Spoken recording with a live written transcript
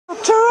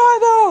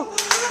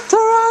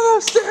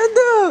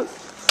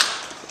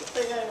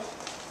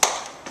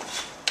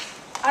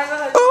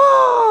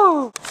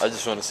I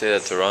just want to say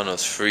that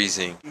Toronto's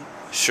freezing.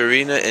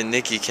 Sharina and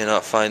Nikki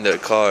cannot find their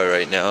car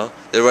right now.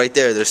 They're right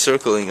there. They're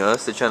circling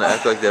us. They're trying to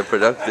act like they're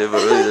productive,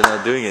 but really they're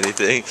not doing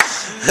anything.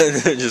 And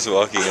they're just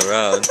walking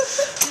around.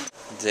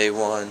 Day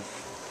one.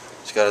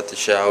 Just got out the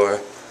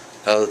shower.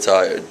 Hella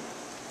tired.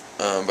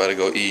 I'm about to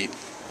go eat.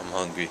 I'm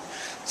hungry.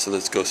 So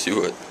let's go see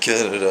what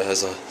Canada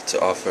has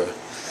to offer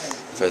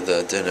for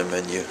the dinner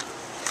menu.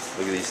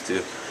 Look at these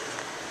two.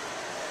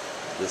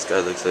 This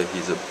guy looks like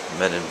he's a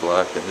Men in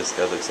Black, and this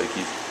guy looks like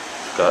he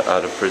got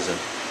out of prison.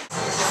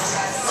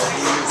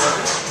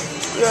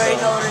 You already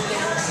know what it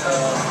is.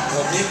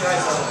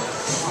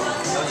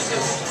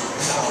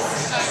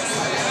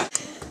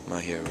 I'm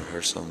out here at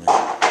rehearsal, man.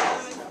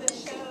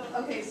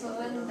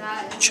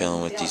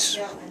 Chilling with these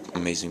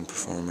amazing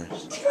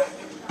performers.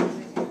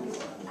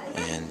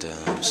 And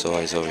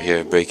Soai's over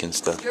here breaking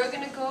stuff. You're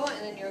gonna go and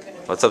then you're gonna.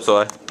 What's up,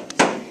 Soai?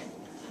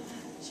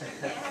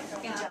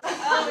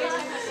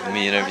 Let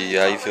me interview you.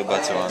 How you feel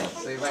about Toronto?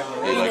 You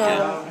like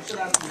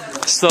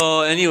it?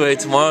 So anyway,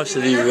 tomorrow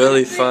should be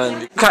really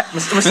fun. Okay,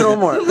 Mr.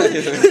 Omar, how do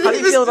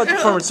you feel about the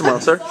performance tomorrow,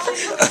 sir?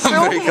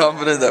 I'm very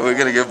confident that we're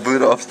gonna get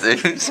booed off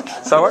stage.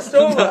 Sour?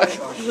 How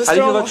do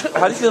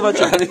you feel about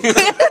Johnny?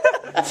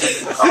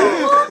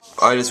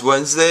 Alright, it's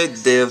Wednesday,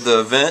 day of the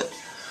event.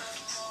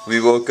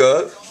 We woke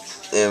up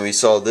and we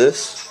saw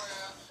this.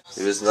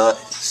 It was not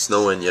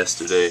snowing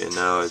yesterday and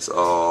now it's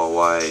all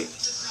white.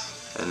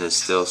 And it's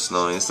still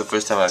snowing. It's the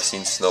first time I've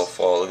seen snow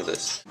fall. Look at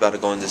this. About to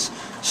go in this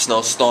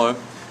snowstorm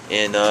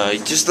and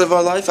just live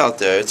our life out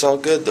there. It's all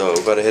good though.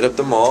 We're about to hit up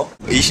the mall.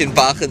 It's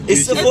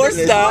the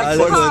first time.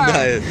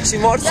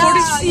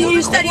 You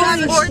wish that you have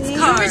a sports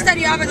car. You wish that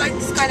you have like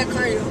this kind of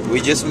car.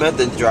 We just met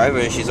the driver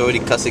and she's already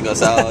cussing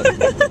us out.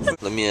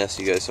 Let me ask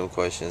you guys some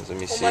questions. Let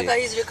me see. Oh my god,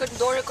 he's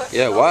door.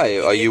 Yeah, why?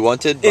 Are you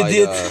wanted by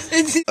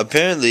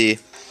Apparently,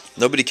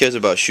 nobody cares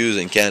about shoes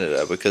in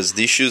Canada because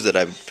these shoes that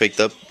I picked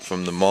up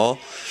from the mall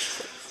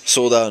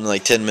sold out in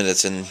like 10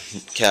 minutes in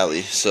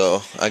Cali.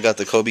 So I got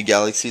the Kobe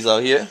Galaxies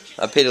out here.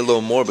 I paid a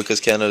little more because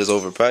Canada's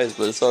overpriced,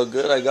 but it's all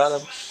good. I got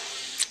them.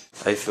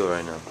 How you feel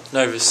right now?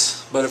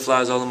 Nervous.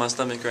 Butterflies all in my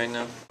stomach right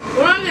now.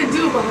 What am I gonna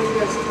do about you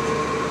guys?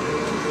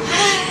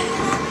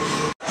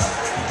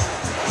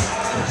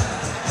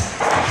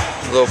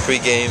 A little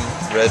pre-game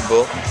Red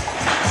Bull.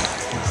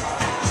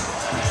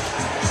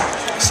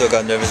 Still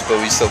got nervous, but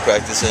we still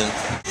practicing.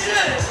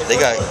 They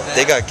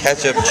got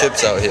ketchup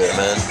chips out here,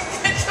 man.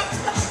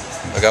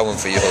 I got one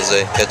for you,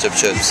 Jose. Ketchup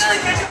chips.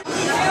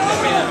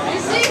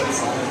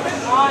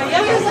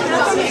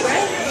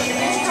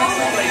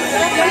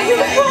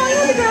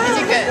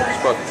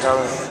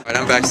 Alright,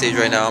 I'm backstage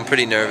right now. I'm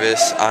pretty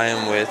nervous. I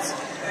am with...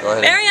 Go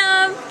ahead.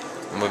 Miriam!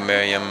 I'm with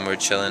Miriam. We're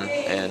chilling.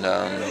 And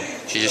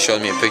she just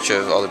showed me a picture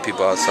of all the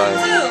people outside.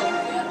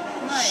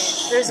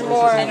 There's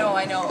more. I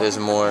know. There's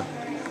more.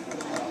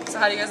 So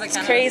how do you guys like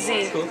Canada? It's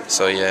crazy.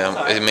 So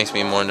yeah, it makes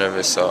me more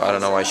nervous. So I don't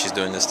know why she's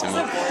doing this to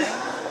me.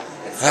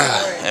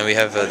 And we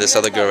have this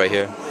other girl right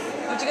here.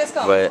 What'd you guys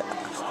call? But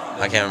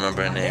I can't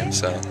remember her name,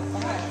 so.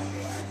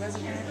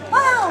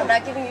 Wow! I'm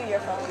not giving you your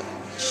phone.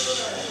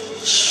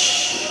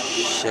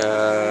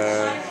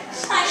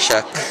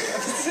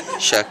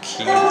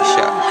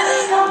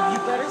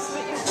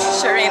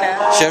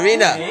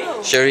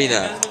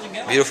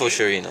 Sharina. Beautiful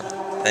Sharina.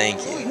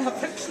 Thank you.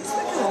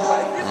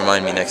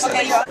 Remind me next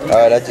time.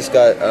 Alright, I just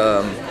got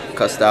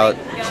cussed out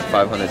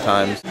 500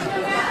 times.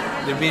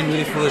 They're being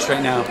really foolish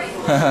right now.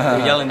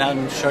 They're yelling out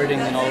and shouting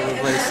and all over the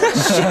place.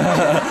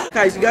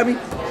 Guys, you got me?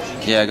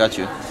 Yeah, I got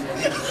you.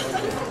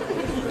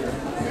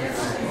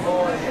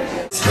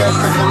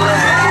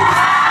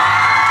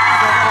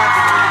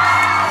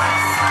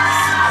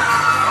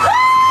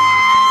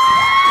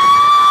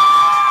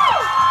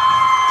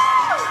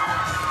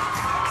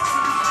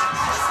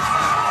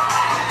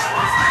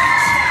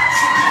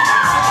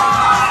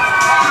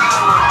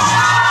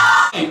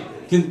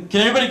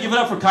 Can everybody give it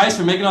up for Kais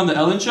for making it on the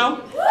Ellen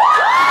Show?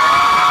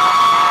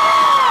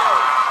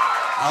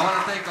 I want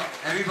to thank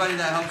everybody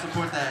that helped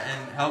support that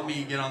and helped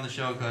me get on the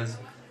show because.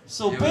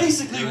 So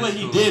basically, what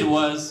he did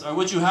was, or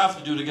what you have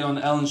to do to get on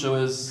the Ellen Show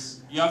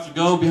is, you have to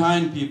go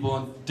behind people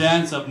and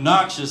dance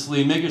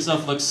obnoxiously, make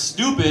yourself look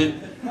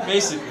stupid.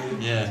 Basically,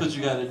 yeah, that's what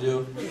you got to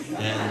do.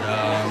 And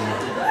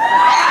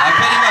I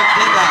pretty much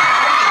did that.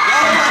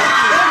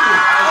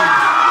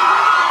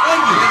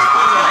 Thank you.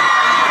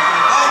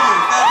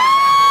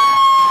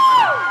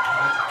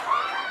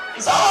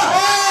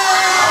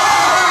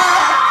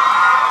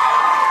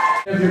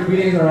 Your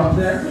greetings are up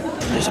there.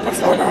 There's a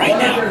performer right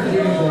now.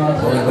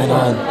 Going right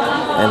on,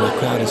 and the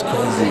crowd is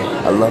crazy.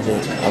 I love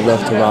it. I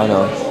love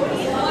Toronto.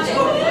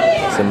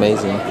 It's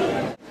amazing.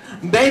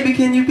 Baby,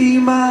 can you be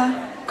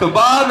my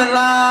kebab and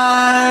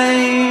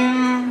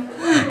lime?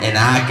 And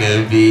I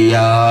could be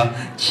your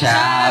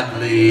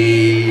chablis.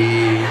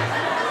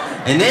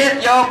 And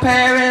if your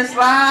parents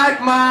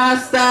like my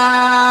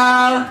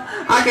style,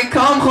 I can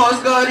come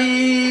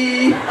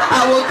Khosgori.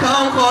 I will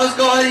come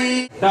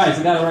Khosgori. Guys,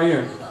 I got it right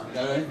here.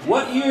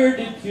 What year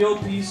did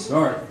QLP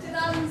start?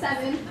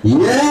 2007.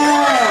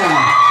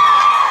 Yeah!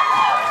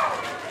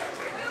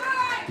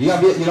 You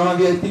don't have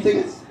VIP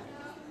tickets?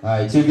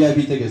 Alright, 2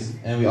 VIP tickets,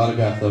 and we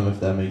autograph them if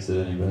that makes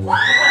it any better.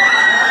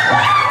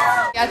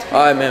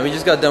 Alright, man, we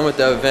just got done with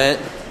the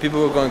event.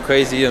 People were going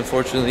crazy.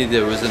 Unfortunately,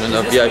 there wasn't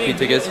enough VIP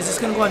tickets. Is this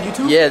gonna go on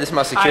YouTube? Yeah, this is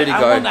my security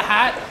guard. I won the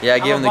hat. Yeah, I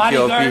gave him the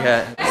QLP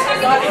hat.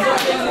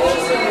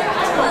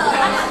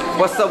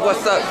 What's up,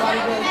 what's up?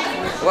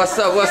 What's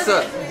up, what's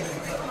up?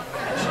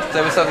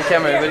 Say what's up to the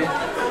camera,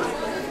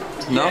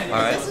 everybody. No?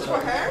 Alright.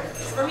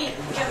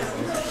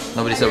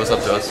 Nobody said what's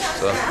up to us,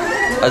 so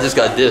I just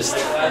got dissed.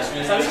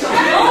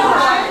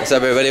 What's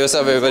up, everybody? What's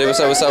up, everybody? What's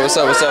up, what's up, what's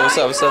up, what's up, what's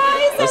up, what's up?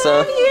 What's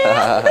up?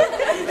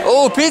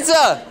 Oh,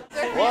 pizza!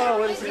 Wow,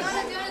 what is this?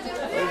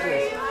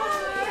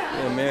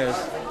 Yeah, mirrors.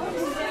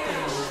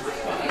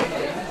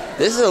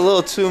 This is a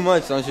little too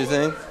much, don't you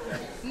think?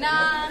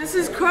 Nah. This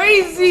is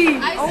crazy.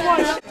 Oh my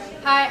God.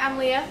 Hi, I'm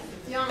Leah.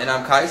 And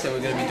I'm Kais, and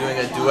we're going to be doing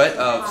a duet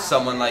of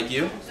Someone Like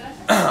You.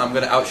 I'm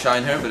going to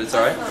outshine her, but it's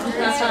alright.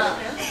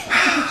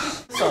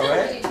 It's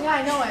alright. Yeah,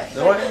 I know it.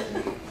 No way?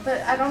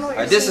 But I don't know what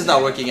you're This is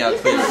not working out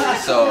clearly,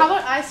 so... How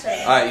about I start?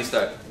 Alright, you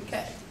start.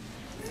 Okay.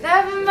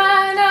 Never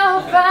mind,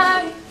 I'll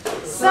find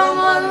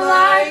someone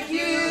like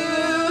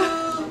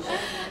you.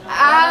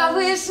 I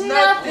wish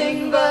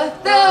nothing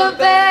but the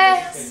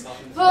best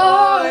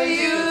for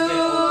you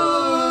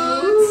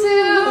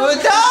too.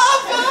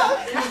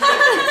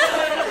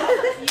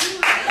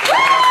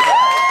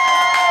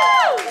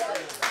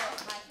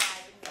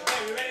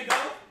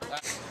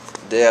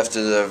 Day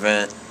after the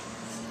event,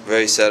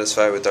 very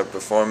satisfied with our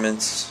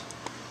performance,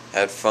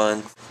 had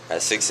fun.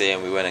 At 6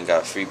 a.m. we went and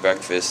got free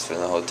breakfast from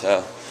the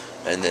hotel,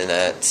 and then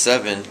at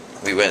 7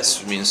 we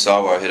went, me and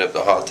Sawar hit up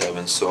the hot tub,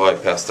 and so I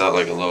passed out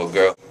like a little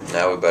girl.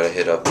 Now we're about to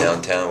hit up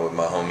downtown with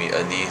my homie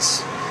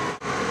Anise.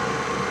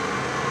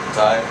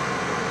 Tired?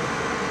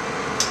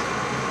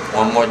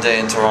 One more day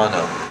in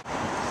Toronto.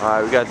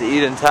 Alright, we got the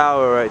Eden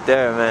Tower right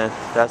there, man.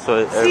 That's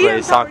what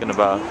everybody's talking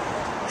about.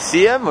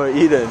 CM or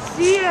Eden?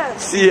 CM.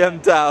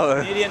 CM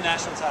Tower. Canadian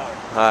National Tower.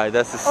 Alright,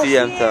 that's the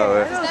CM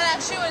Tower.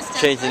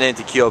 Change the name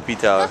to QLP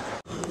Tower.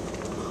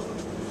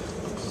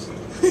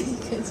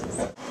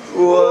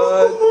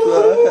 What the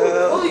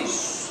hell?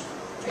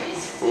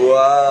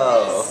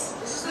 Wow.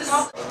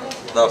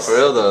 No, for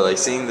real though, like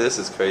seeing this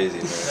is crazy,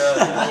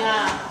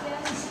 man.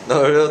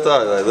 No, real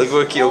talk, like look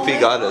where QLP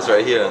got us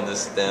right here on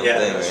this damn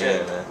thing right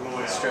here, man.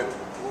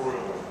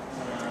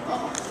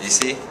 You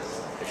see?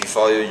 If you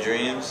follow your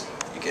dreams,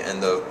 you can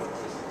end up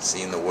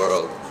seeing the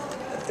world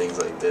and things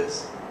like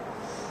this.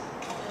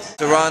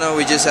 Toronto,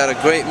 we just had a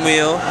great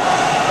meal.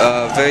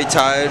 Very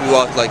tired. We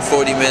walked like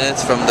 40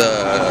 minutes from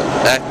the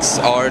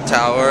XR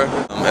Tower.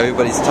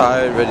 Everybody's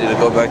tired, ready to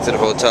go back to the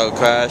hotel,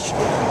 crash.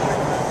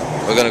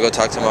 We're gonna go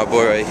talk to my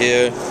boy right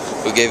here,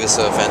 who gave us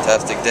a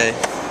fantastic day.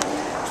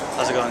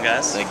 How's it going,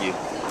 guys? Thank you.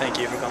 Thank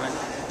you for coming.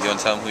 You want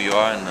to tell them who you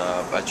are and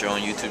about your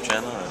own YouTube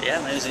channel? Or? Yeah,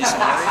 my name is Anise.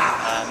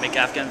 I make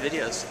Afghan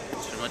videos.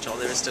 That's pretty much all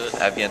there is to it.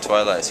 Afghan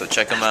Twilight. So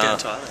check him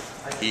out.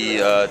 He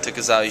took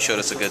us out. He showed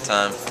us a good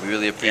time. We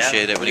really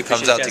appreciate it. When he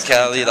comes out to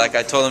Cali, like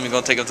I told him, we're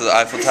gonna take him to the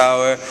Eiffel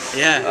Tower.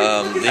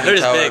 Yeah. Leaning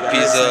Tower,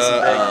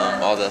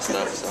 Pisa, all that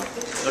stuff. So.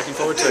 Looking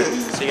forward to it.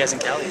 See you guys in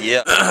Cali.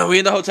 Yeah. We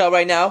in the hotel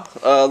right now.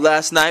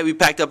 Last night we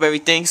packed up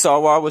everything.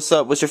 Sawar, what's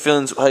up? What's your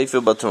feelings? How you feel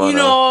about Toronto? You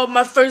know,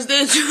 my first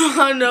day in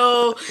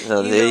Toronto.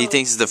 He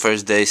thinks it's the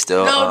first day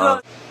still.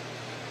 No.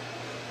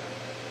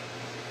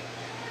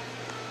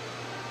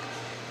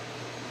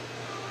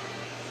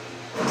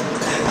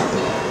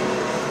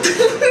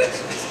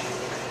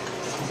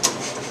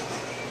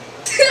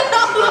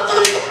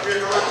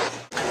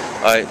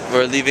 Alright,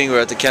 we're leaving.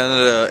 We're at the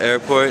Canada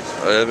airport,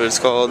 whatever it's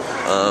called.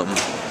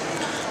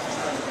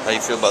 How you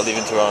feel about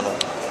leaving Toronto?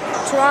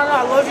 Toronto,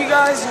 I love you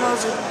guys. You know,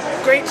 it's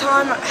a great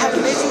time. I had an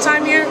amazing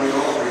time here.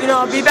 You know,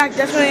 I'll be back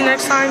definitely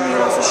next time. You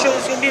know, for sure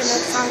it's gonna be the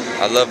next time.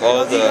 I love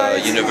all the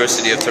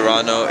University of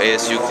Toronto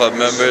ASU club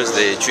members.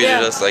 They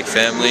treated us like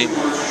family,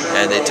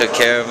 and they took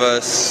care of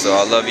us. So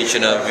I love each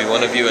and every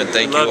one of you, and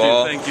thank you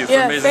all. Thank you for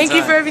amazing thank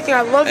you for everything.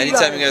 I love you guys.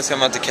 Anytime you guys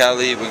come out to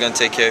Cali, we're gonna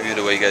take care of you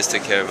the way you guys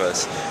took care of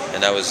us,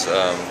 and that was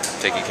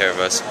taking care of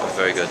us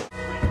very good.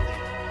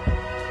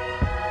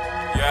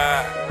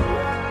 Yeah.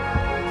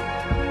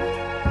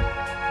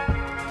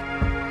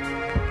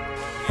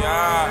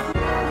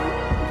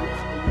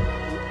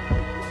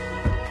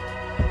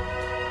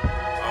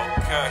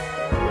 Okay.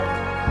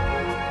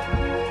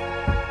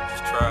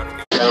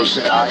 Let's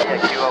try it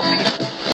again.